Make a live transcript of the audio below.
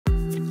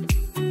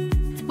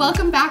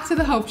Welcome back to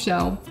The Hope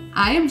Show.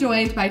 I am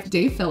joined by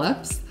Dave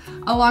Phillips,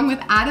 along with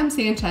Adam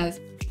Sanchez.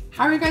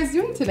 How are you guys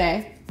doing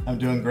today? I'm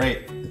doing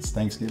great. It's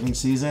Thanksgiving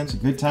season. It's a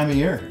good time of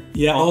year.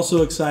 Yeah,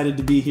 also excited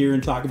to be here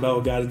and talk about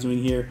what God is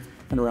doing here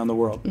and around the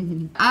world.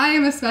 I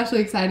am especially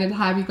excited to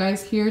have you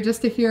guys here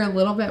just to hear a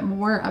little bit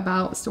more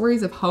about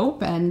stories of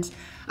hope. And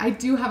I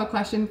do have a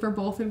question for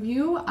both of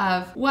you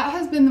of what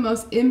has been the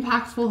most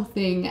impactful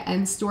thing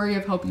and story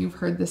of hope you've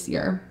heard this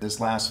year? This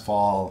last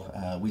fall,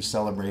 we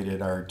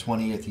celebrated our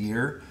 20th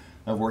year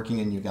of working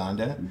in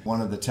Uganda.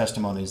 One of the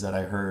testimonies that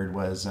I heard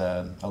was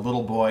a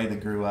little boy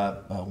that grew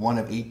up, one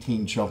of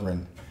 18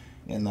 children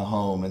in the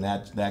home, and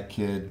that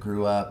kid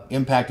grew up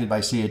impacted by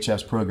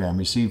CHF's program,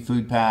 received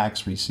food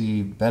packs,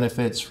 received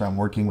benefits from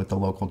working with the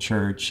local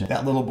church.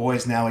 That little boy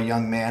is now a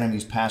young man and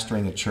he's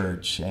pastoring a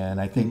church, and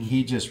I think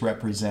he just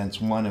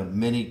represents one of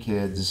many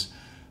kids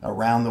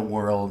around the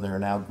world that are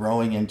now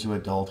growing into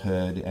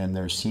adulthood, and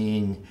they're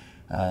seeing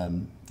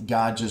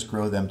God just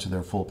grow them to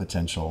their full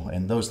potential,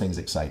 and those things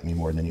excite me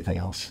more than anything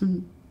else.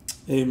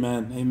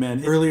 Amen,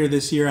 amen. Earlier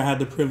this year I had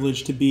the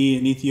privilege to be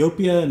in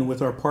Ethiopia and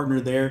with our partner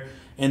there,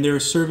 and they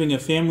were serving a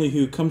family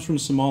who comes from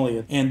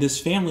Somalia. And this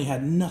family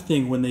had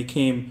nothing when they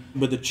came,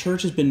 but the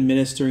church has been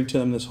ministering to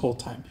them this whole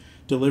time,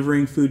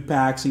 delivering food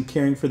packs and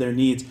caring for their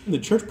needs. The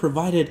church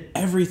provided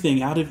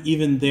everything out of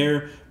even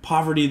their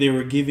poverty. They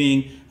were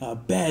giving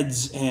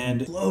beds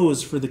and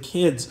clothes for the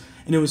kids.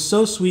 And it was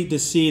so sweet to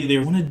see they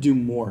want to do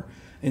more.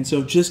 And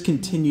so it just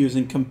continues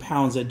and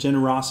compounds. That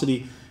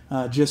generosity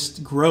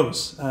just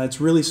grows.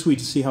 It's really sweet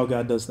to see how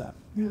God does that.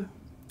 Yeah.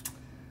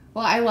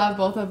 Well, I love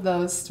both of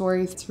those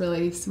stories. It's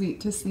really sweet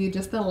to see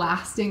just the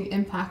lasting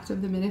impact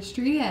of the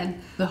ministry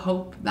and the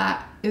hope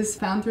that is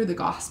found through the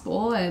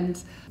gospel. And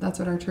that's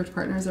what our church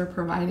partners are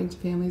providing to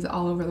families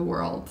all over the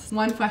world.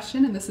 One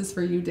question, and this is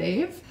for you,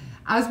 Dave.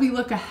 As we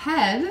look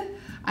ahead,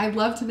 I'd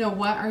love to know,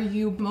 what are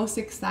you most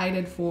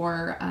excited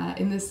for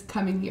in this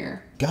coming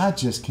year? God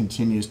just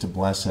continues to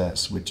bless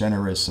us with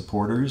generous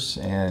supporters,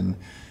 and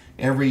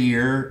every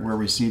year we're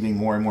receiving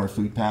more and more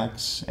food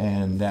packs,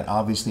 and that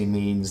obviously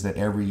means that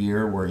every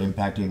year we're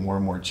impacting more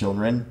and more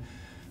children.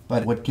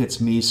 But what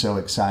gets me so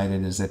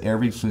excited is that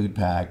every food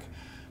pack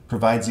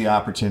provides the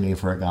opportunity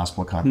for a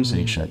gospel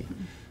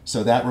conversation.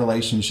 So that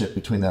relationship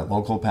between that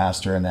local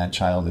pastor and that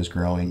child is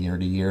growing year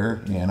to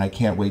year, and I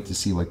can't wait to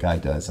see what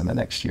God does in the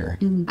next year.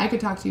 I could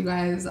talk to you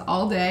guys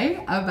all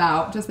day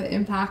about just the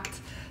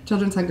impact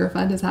Children's Hunger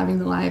Fund is having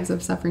the lives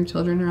of suffering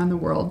children around the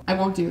world. I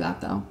won't do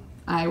that though.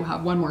 I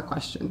have one more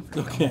question for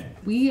you. Okay.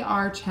 We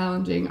are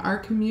challenging our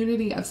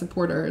community of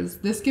supporters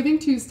this Giving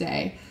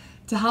Tuesday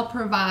to help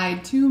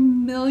provide 2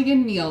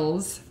 million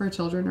meals for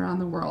children around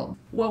the world.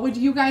 What would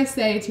you guys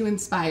say to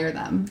inspire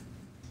them?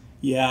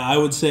 Yeah, I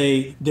would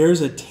say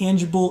there's a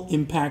tangible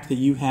impact that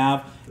you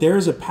have. There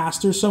is a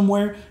pastor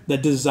somewhere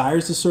that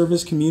desires to serve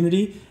his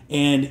community,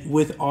 and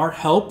with our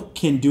help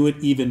can do it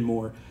even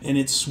more. And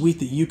it's sweet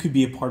that you could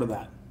be a part of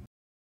that.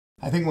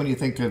 I think when you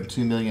think of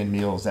 2 million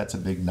meals, that's a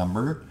big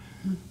number.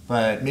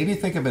 But maybe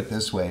think of it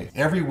this way.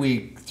 Every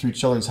week through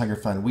Children's Hunger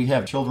Fund, we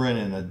have children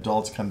and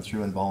adults come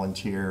through and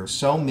volunteer.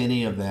 So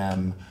many of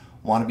them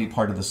want to be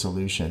part of the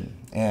solution.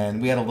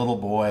 And we had a little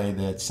boy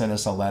that sent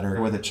us a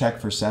letter with a check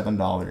for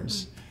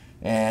 $7.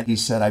 And he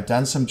said, I've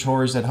done some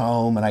chores at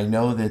home, and I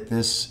know that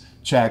this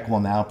check will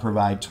now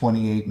provide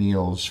 28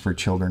 meals for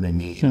children in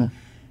need.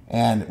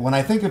 And when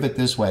I think of it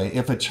this way,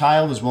 if a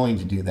child is willing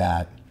to do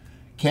that,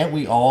 can't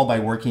we all, by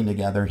working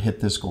together, hit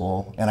this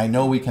goal? And I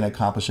know we can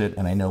accomplish it,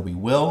 and I know we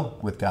will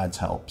with God's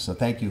help. So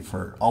thank you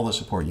for all the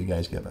support you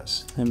guys give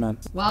us. Amen.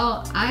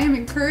 Well, I am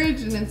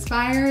encouraged and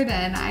inspired,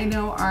 and I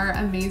know our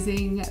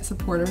amazing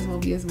supporters will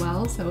be as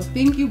well. So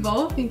thank you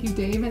both. Thank you,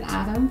 Dave and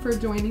Adam, for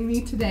joining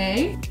me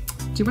today.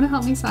 Do you want to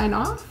help me sign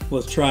off?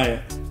 Let's try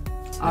it.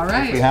 All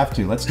right. We have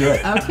to. Let's do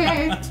it.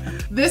 Okay.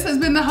 This has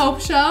been The Hope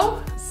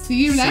Show.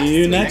 See you next week. See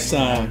you next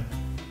time.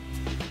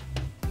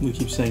 We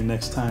keep saying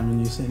next time, and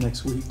you say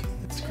next week.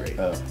 It's great.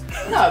 No, it's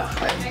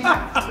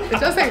fine. It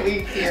does say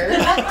week here.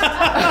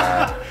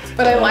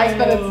 But I like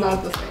that it's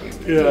not the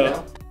same. Yeah. You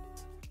know?